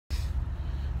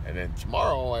And then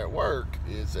tomorrow at work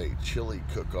is a chili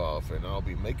cook-off, and I'll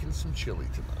be making some chili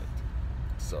tonight.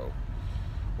 So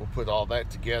we'll put all that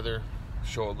together,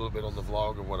 show a little bit on the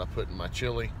vlog of what I put in my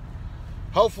chili.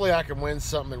 Hopefully I can win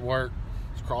something at work.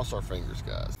 Let's cross our fingers,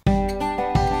 guys.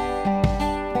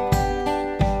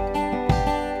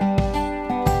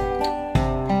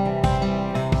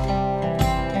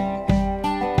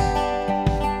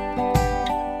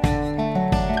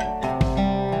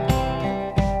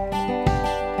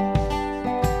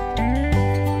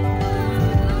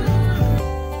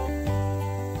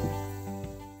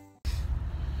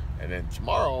 And then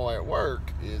tomorrow at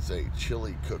work is a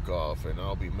chili cook-off, and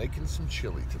I'll be making some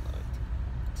chili tonight.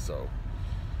 So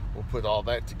we'll put all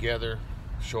that together,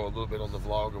 show a little bit on the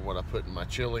vlog of what I put in my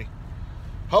chili.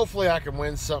 Hopefully I can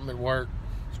win something at work.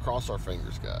 Let's cross our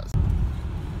fingers, guys.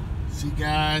 See,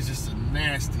 guys, just a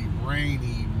nasty,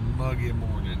 rainy, muggy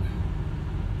morning.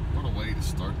 What a way to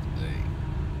start the day.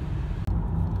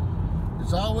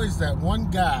 There's always that one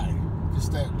guy,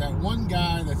 just that one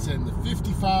guy that's in the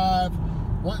 55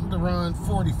 wanting to run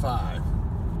 45.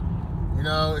 You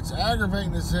know, it's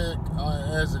aggravating as heck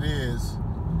as it is.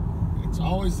 It's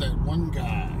always that one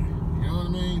guy. You know what I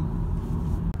mean?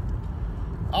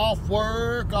 Off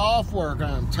work.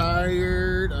 I'm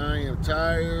tired. I am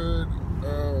tired.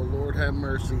 Oh, Lord have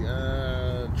mercy.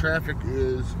 Traffic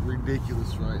is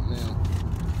ridiculous right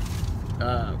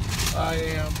now. I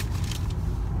am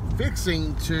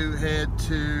fixing to head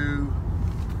to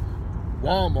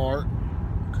Walmart,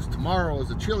 because tomorrow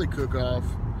is a chili cook-off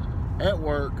at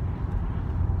work,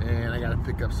 and I got to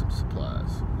pick up some supplies.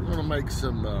 We're gonna make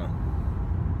some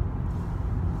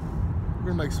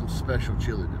special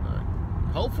chili tonight.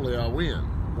 Hopefully I'll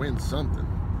win something.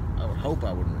 I would hope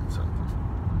I would win something,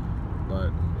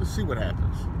 but let's see what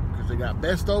happens, because they got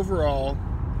best overall,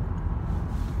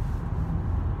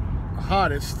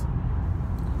 hottest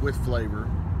with flavor,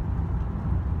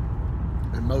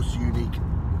 and most unique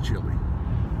chili.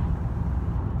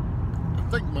 I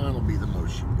think mine will be the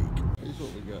most unique. Here's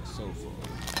what we got so far.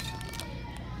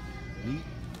 Meat,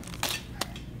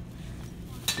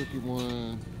 cookie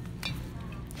wine,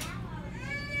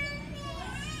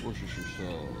 Worcestershire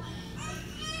sauce,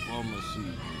 almond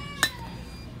seeds,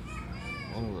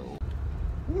 on the roll.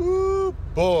 Woo,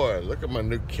 boy, look at my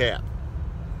new cap.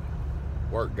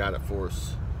 Work got it for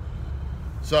us.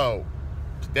 So,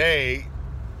 today,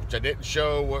 which I didn't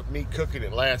show what me cooking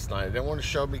it last night. I didn't want to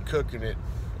show me cooking it,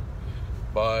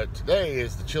 but today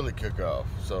is the chili cook-off.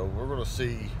 So we're going to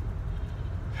see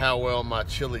how well my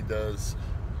chili does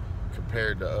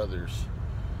compared to others.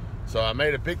 So I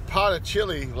made a big pot of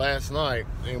chili last night,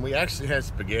 and we actually had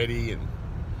spaghetti, and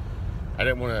I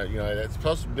didn't want to, you know, that's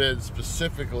supposed to be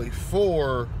specifically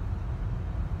for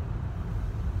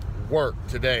work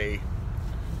today.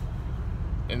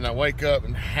 And I wake up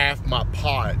and half my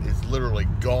pot is literally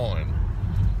gone.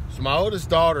 So my oldest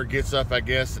daughter gets up, I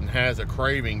guess, and has a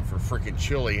craving for freaking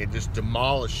chili and just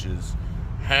demolishes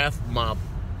half my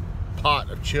pot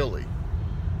of chili.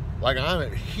 Like,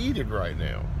 I'm heated right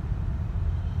now.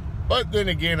 But then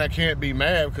again, I can't be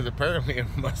mad, because apparently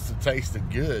it must have tasted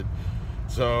good.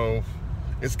 So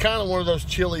it's kind of one of those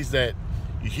chilies that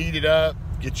you heat it up,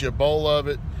 get you a bowl of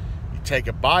it, you take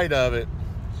a bite of it,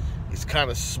 it's kind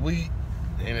of sweet,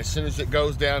 and as soon as it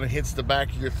goes down and hits the back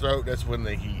of your throat, that's when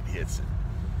the heat hits it.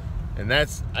 And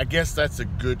that's, I guess that's a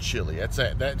good chili.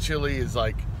 That chili is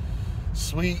like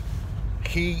sweet,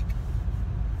 heat.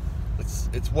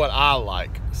 It's what I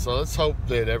like. So let's hope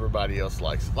that everybody else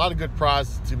likes it. A lot of good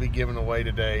prizes to be given away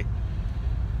today.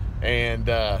 And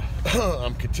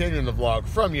I'm continuing the vlog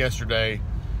from yesterday,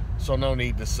 so no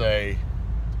need to say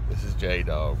this is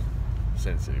J-Dog,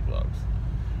 Sin City Vlogs.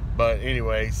 But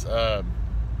anyways, I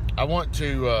want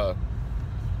to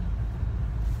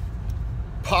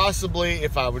possibly,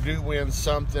 if I do win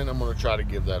something, I'm going to try to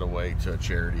give that away to a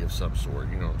charity of some sort.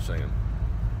 You know what I'm saying?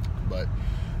 But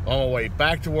on my way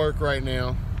back to work right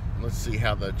now. Let's see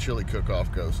how the chili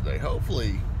cook-off goes today.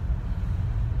 Hopefully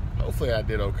I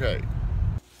did okay.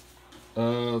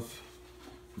 Of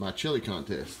my chili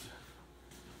contest.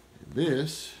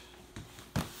 This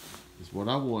is what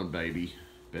I won, baby.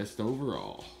 Best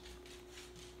overall.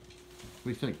 What do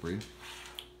you think, Bria?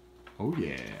 Oh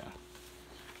yeah.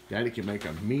 Daddy can make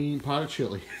a mean pot of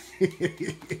chili.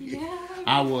 Yeah.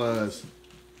 I was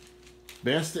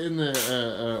best in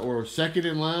the, or second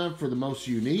in line for the most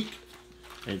unique,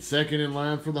 and second in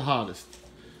line for the hottest.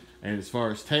 And as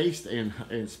far as taste and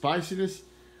spiciness,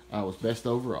 I was best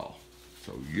overall.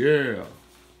 So yeah.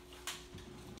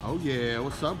 Oh yeah,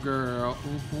 what's up, girl?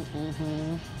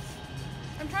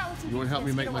 I'm trying to listen to BTS. You want to help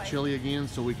me make my chili again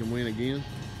so we can win again?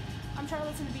 I'm trying to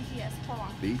listen to BTS. Hold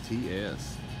on.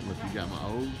 BTS. Look, you got my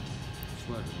old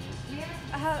sweater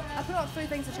on. I put out 3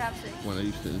 things of chapstick. When I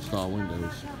used to install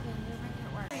windows.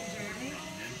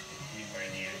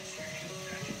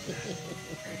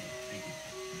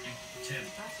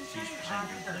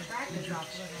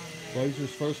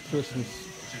 Blazer's first Christmas.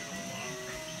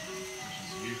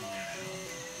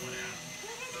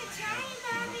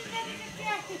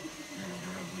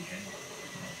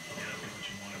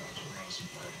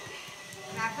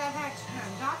 Now, if I had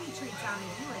doggy treats on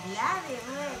it, you would love it,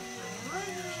 wouldn't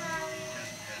you, Molly?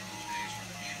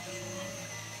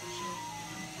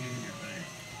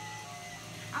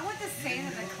 I want the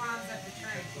Santa that climbs up the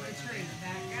tree,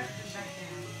 back up and back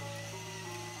down.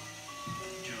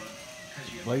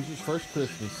 Blazer's first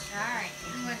Christmas. All right,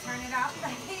 you want to turn it off?